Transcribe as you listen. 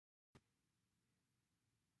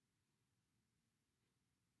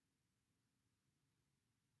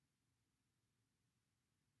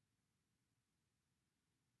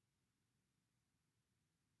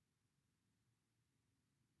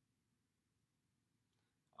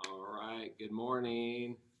Good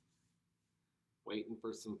morning. Waiting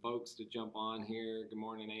for some folks to jump on here. Good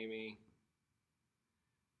morning, Amy.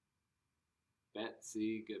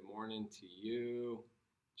 Betsy, good morning to you.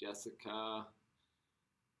 Jessica. All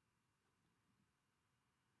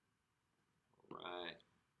right.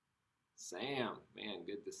 Sam, man,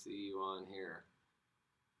 good to see you on here.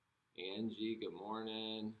 Angie, good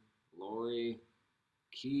morning. Lori,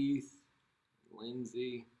 Keith,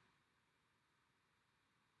 Lindsay.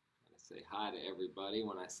 Say hi to everybody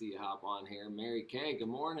when I see you hop on here. Mary Kay, good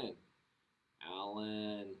morning.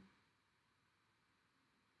 Alan.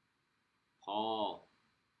 Paul,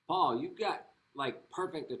 you've got like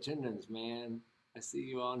perfect attendance, man. I see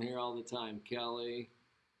you on here all the time. Kelly.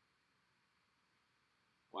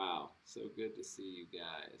 Wow, so good to see you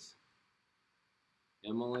guys.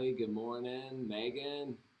 Emily, good morning.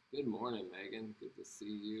 Megan, good morning, Megan. Good to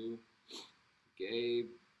see you. Gabe.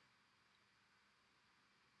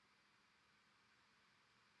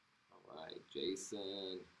 All right,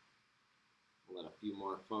 Jason. Let a few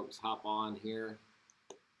more folks hop on here.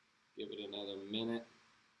 Give it another minute.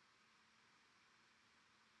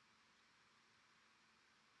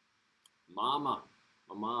 Mama,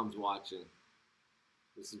 my mom's watching.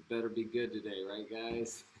 This better be good today, right,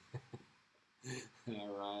 guys? All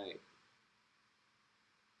right.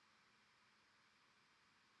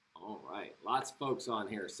 All right, lots of folks on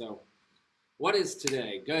here. So what is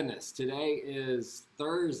today? Goodness, today is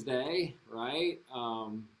Thursday, right?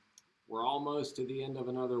 We're almost to the end of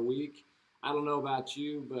another week. I don't know about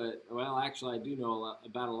you, but, well, actually, I do know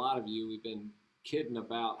about a lot of you. We've been kidding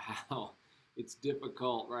about how it's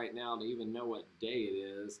difficult right now to even know what day it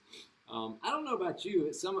is. I don't know about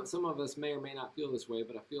you. Some of us may or may not feel this way,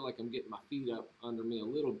 but I feel like I'm getting my feet up under me a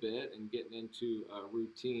little bit and getting into a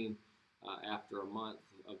routine after a month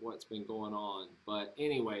of what's been going on. But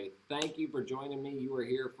anyway, thank you for joining me. You are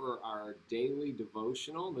here for our daily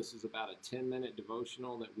devotional. This is about a 10-minute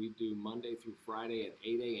devotional that we do Monday through Friday at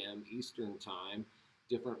 8 a.m. Eastern Time.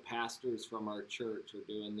 Different pastors from our church are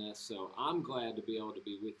doing this, so I'm glad to be able to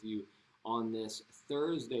be with you on this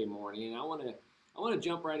Thursday morning. And I want to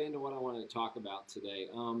jump right into what I want to talk about today.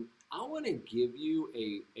 I want to give you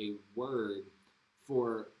a word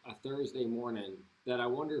for a Thursday morning that I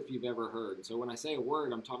wonder if you've ever heard. So when I say a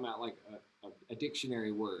word, I'm talking about like a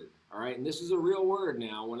dictionary word, all right? And this is a real word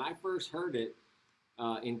now. When I first heard it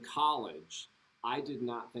in college, I did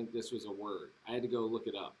not think this was a word. I had to go look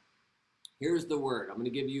it up. Here's the word. I'm going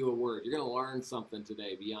to give you a word. You're going to learn something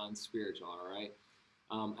today beyond spiritual, all right?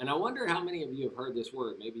 And I wonder how many of you have heard this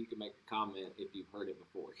word. Maybe you can make a comment if you've heard it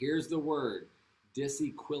before. Here's the word,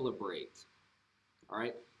 disequilibrate, all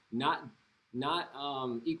right? Not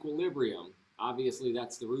equilibrium. Obviously,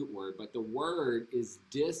 that's the root word, but the word is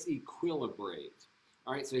disequilibrate.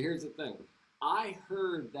 All right, so here's the thing. I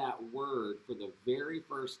heard that word for the very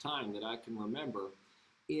first time that I can remember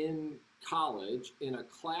in college, in a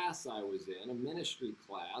class I was in, a ministry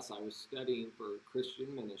class. I was studying for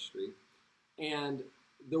Christian ministry, and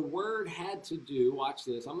the word had to do, watch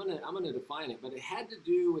this, I'm gonna define it, but it had to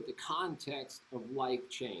do with the context of life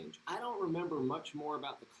change. I don't remember much more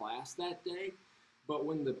about the class that day, but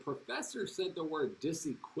when the professor said the word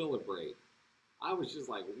disequilibrate, I was just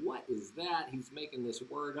like, what is that? He's making this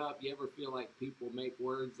word up. You ever feel like people make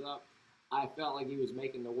words up? I felt like he was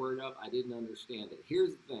making the word up. I didn't understand it.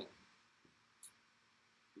 Here's the thing.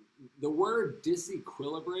 The word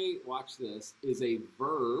disequilibrate, watch this, is a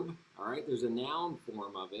verb, all right? There's a noun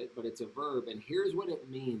form of it, but it's a verb. And here's what it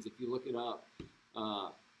means if you look it up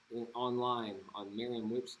online on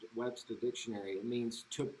Merriam-Webster Dictionary. It means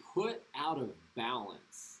to put out of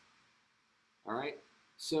balance, all right?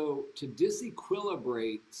 So to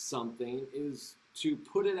disequilibrate something is to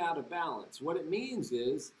put it out of balance. What it means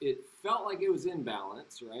is it felt like it was in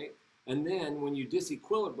balance, right? And then when you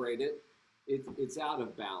disequilibrate it, it's out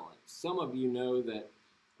of balance. Some of you know that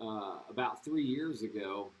about 3 years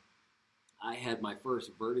ago, I had my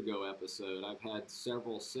first vertigo episode. I've had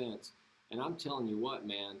several since. And I'm telling you what,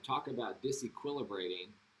 man, talk about disequilibrating.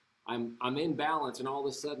 I'm in balance, and all of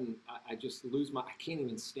a sudden, I just lose I can't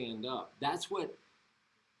even stand up. That's what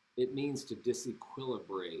it means to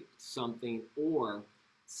disequilibrate something or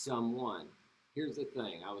someone. Here's the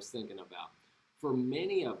thing I was thinking about. For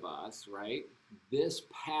many of us, right, this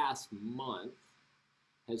past month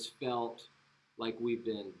has felt like we've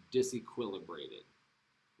been disequilibrated,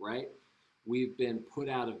 right? We've been put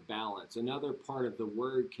out of balance. Another part of the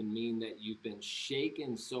word can mean that you've been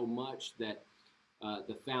shaken so much that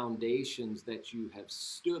the foundations that you have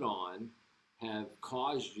stood on have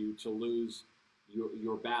caused you to lose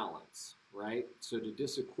your balance, right? So to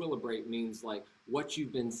disequilibrate means like what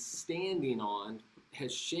you've been standing on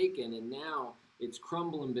has shaken, and now it's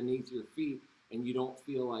crumbling beneath your feet, and you don't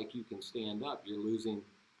feel like you can stand up. You're losing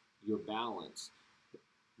your balance.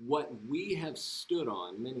 What we have stood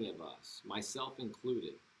on, many of us, myself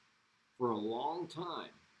included, for a long time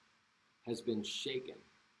has been shaken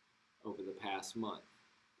over the past month.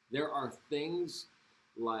 There are things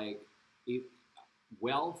like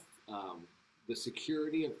wealth, the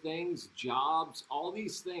security of things, jobs, all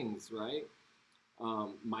these things, right?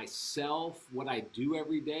 Myself, what I do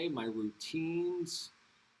every day, my routines,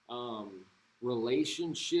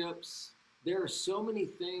 relationships. There are so many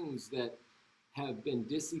things that have been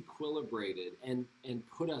disequilibrated and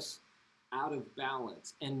put us out of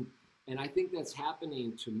balance. And I think that's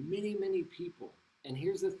happening to many, many people. And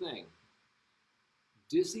here's the thing.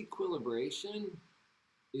 Disequilibration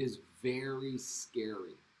is very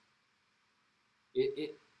scary.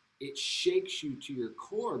 It shakes you to your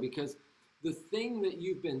core, because the thing that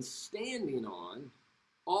you've been standing on,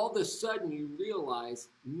 all of a sudden you realize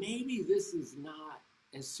maybe this is not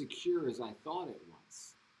as secure as I thought it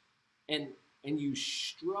was. And you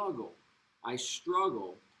struggle. I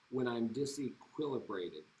struggle when I'm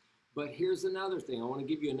disequilibrated. But here's another thing. I want to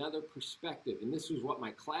give you another perspective. And this was what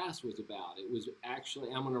my class was about. It was actually,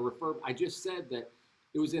 I just said that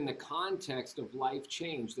it was in the context of life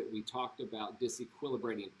change that we talked about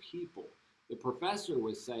disequilibrating people. The professor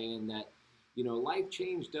was saying that, life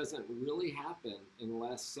change doesn't really happen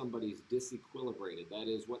unless somebody's disequilibrated. That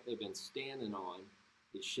is, what they've been standing on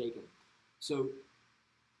is shaken. So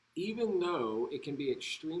even though it can be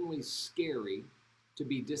extremely scary to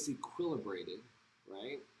be disequilibrated,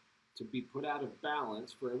 right? To be put out of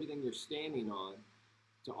balance for everything you're standing on,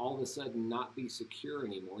 to all of a sudden not be secure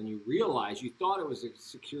anymore. And you realize you thought it was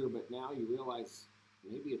secure, but now you realize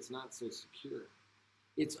maybe it's not so secure.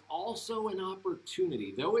 It's also an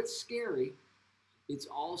opportunity. Though it's scary, it's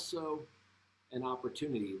also an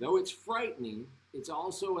opportunity. Though it's frightening, it's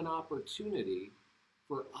also an opportunity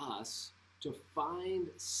for us to find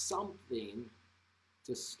something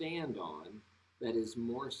to stand on that is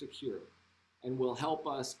more secure and will help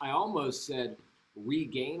us, I almost said,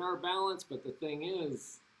 regain our balance, but the thing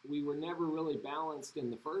is, we were never really balanced in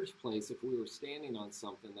the first place if we were standing on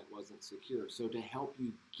something that wasn't secure. So to help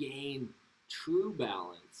you gain true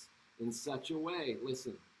balance in such a way,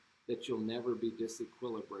 listen, that you'll never be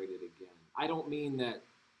disequilibrated again. I don't mean that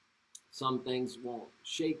some things won't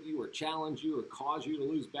shake you or challenge you or cause you to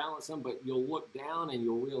lose balance, but you'll look down and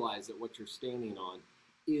you'll realize that what you're standing on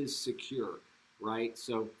is secure, right?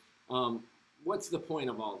 So what's the point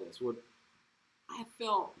of all this? Well, I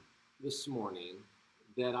felt this morning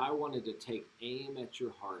that I wanted to take aim at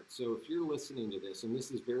your heart. So if you're listening to this, and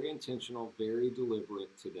this is very intentional, very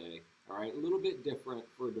deliberate today, all right, a little bit different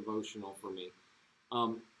for a devotional for me.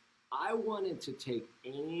 I wanted to take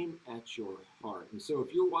aim at your heart. And so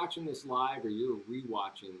if you're watching this live or you're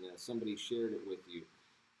rewatching this, somebody shared it with you,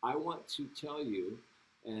 I want to tell you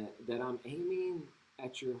that I'm aiming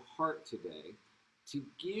at your heart today to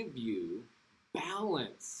give you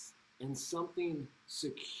balance and something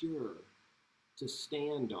secure to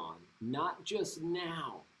stand on, not just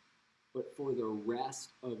now, but for the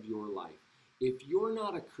rest of your life. If you're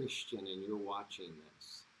not a Christian and you're watching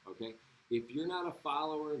this, okay, if you're not a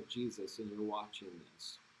follower of Jesus and you're watching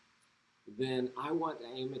this, then I want to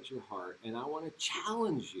aim at your heart and I want to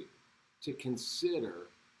challenge you to consider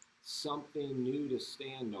something new to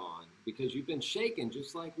stand on, because you've been shaken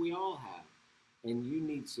just like we all have. And you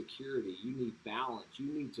need security, you need balance,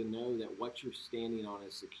 you need to know that what you're standing on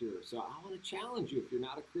is secure. So I want to challenge you, if you're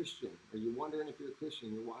not a Christian, or you're wondering if you're a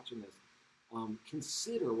Christian, you're watching this,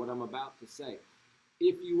 consider what I'm about to say.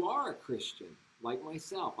 If you are a Christian, like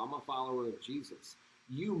myself, I'm a follower of Jesus,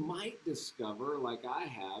 you might discover, like I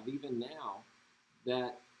have even now,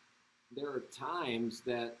 that there are times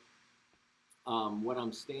that what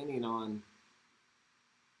I'm standing on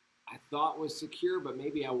I thought was secure, but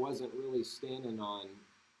maybe I wasn't really standing on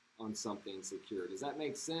something secure. Does that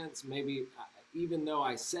make sense? Maybe even though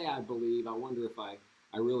I say I believe, I wonder if I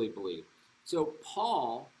really believe. So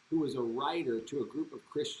Paul, who was a writer to a group of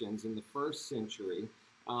Christians in the first century,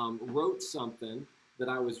 wrote something that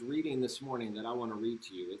I was reading this morning that I want to read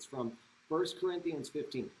to you. It's from 1 Corinthians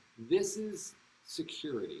 15. This is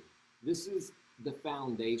security. This is the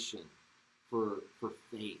foundation for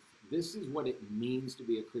faith. This is what it means to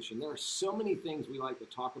be a Christian. There are so many things we like to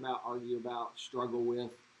talk about, argue about, struggle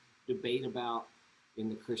with, debate about in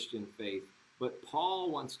the Christian faith. But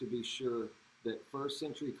Paul wants to be sure that first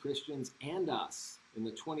century Christians and us in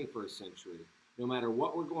the 21st century, no matter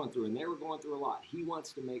what we're going through, and they were going through a lot, he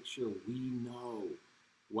wants to make sure we know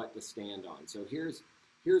what to stand on. So here's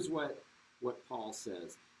what Paul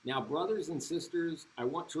says. Now, brothers and sisters, I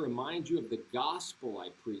want to remind you of the gospel I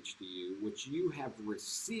preached to you, which you have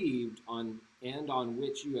received and on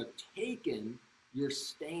which you have taken your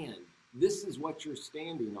stand. This is what you're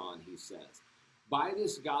standing on, he says. By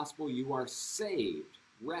this gospel you are saved,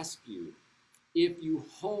 rescued, if you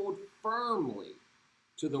hold firmly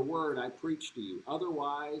to the word I preached to you.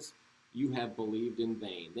 Otherwise, you have believed in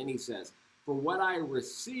vain. Then he says, for what I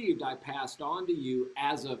received, I passed on to you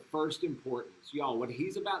as of first importance. Y'all, what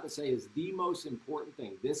he's about to say is the most important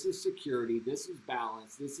thing. This is security. This is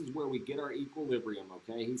balance. This is where we get our equilibrium,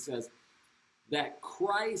 okay? He says that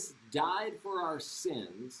Christ died for our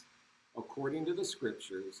sins, according to the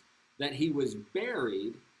scriptures, that he was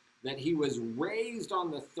buried, that he was raised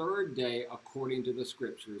on the third day, according to the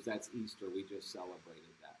scriptures. That's Easter. We just celebrated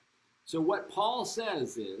that. So what Paul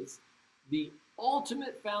says is the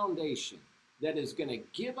ultimate foundation that is going to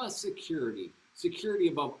give us security, security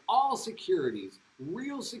above all securities,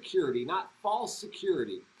 real security, not false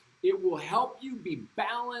security. It will help you be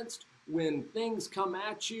balanced when things come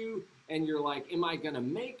at you and you're like, am I going to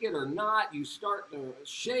make it or not? You start to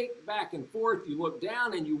shake back and forth. You look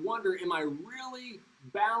down and you wonder, am I really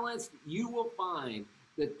balanced? You will find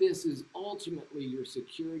that this is ultimately your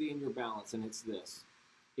security and your balance, and it's this.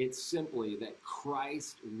 It's simply that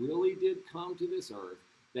Christ really did come to this earth,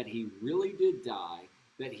 that he really did die,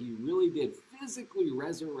 that he really did physically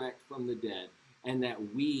resurrect from the dead, and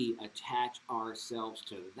that we attach ourselves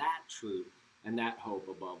to that truth and that hope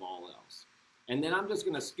above all else. And then I'm just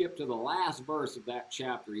going to skip to the last verse of that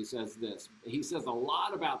chapter. He says this. He says a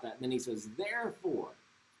lot about that. And then he says, therefore,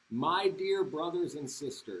 my dear brothers and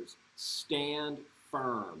sisters, stand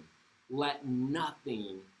firm. Let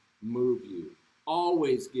nothing move you.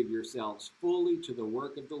 Always give yourselves fully to the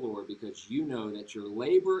work of the Lord, because you know that your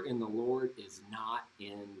labor in the Lord is not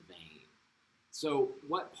in vain. So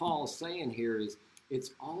what Paul's saying here is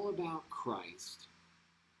it's all about Christ,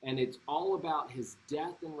 and it's all about his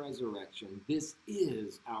death and resurrection. This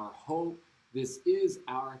is our hope. This is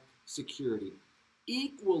our security.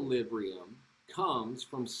 Equilibrium comes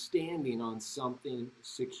from standing on something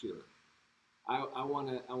secure. I want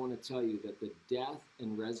to tell you that the death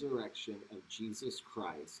and resurrection of Jesus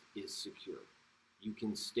Christ is secure. You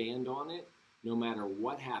can stand on it. No matter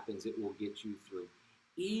what happens, it will get you through.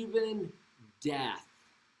 Even death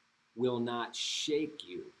will not shake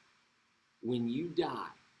you. When you die,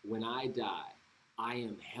 when I die, I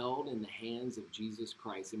am held in the hands of Jesus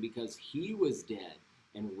Christ. And because he was dead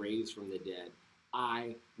and raised from the dead,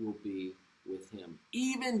 I will be with him.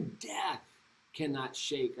 Even death cannot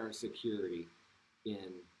shake our security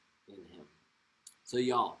in him. So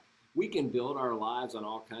y'all, we can build our lives on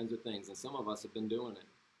all kinds of things, and some of us have been doing it.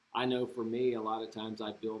 I know for me, a lot of times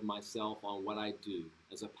I build myself on what I do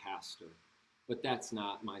as a pastor, but that's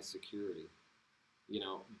not my security. You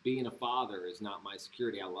know, being a father is not my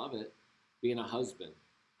security. I love it. Being a husband,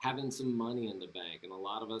 having some money in the bank, and a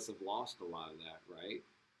lot of us have lost a lot of that, right?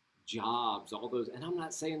 Jobs, all those, and I'm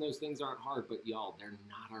not saying those things aren't hard, but y'all, they're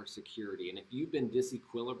not our security. And if you've been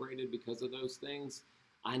disequilibrated because of those things,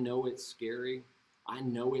 I know it's scary.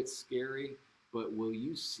 But will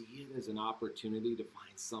you see it as an opportunity to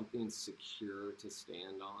find something secure to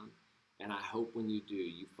stand on? And I hope when you do,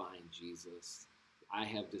 you find Jesus. I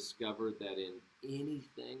have discovered that in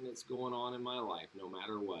anything that's going on in my life, no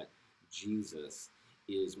matter what, Jesus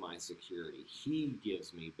is my security. He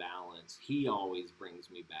gives me balance. He always brings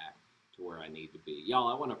me back to where I need to be. Y'all,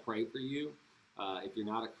 I want to pray for you. If you're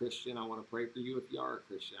not a Christian, I want to pray for you. If you are a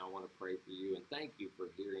Christian, I want to pray for you. And thank you for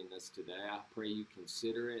hearing this today. I pray you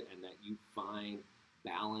consider it and that you find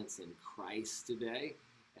balance in Christ today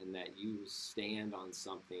and that you stand on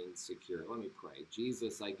something secure. Let me pray.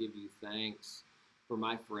 Jesus, I give you thanks for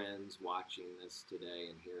my friends watching this today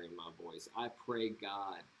and hearing my voice. I pray,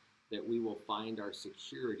 God, that we will find our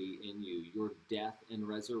security in you, your death and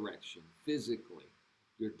resurrection, physically,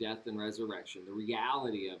 your death and resurrection. The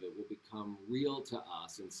reality of it will become real to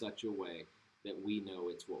us in such a way that we know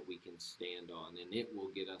it's what we can stand on, and it will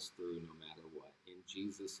get us through no matter what. In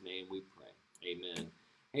Jesus' name we pray. Amen.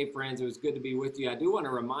 Hey, friends, it was good to be with you. I do want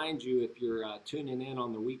to remind you, if you're tuning in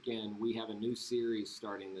on the weekend, we have a new series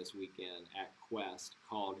starting this weekend at Quest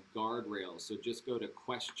called Guardrails. So just go to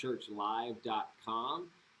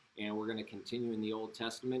questchurchlive.com. And we're going to continue in the Old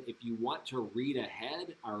Testament. If you want to read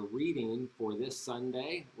ahead, our reading for this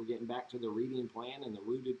Sunday, we're getting back to the reading plan, and the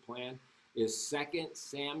rooted plan is 2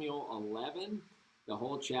 Samuel 11, the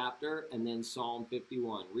whole chapter, and then Psalm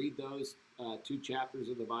 51. Read those two chapters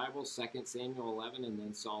of the Bible, 2 Samuel 11 and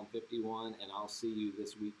then Psalm 51, and I'll see you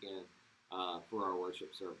this weekend for our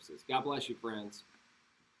worship services. God bless you, friends.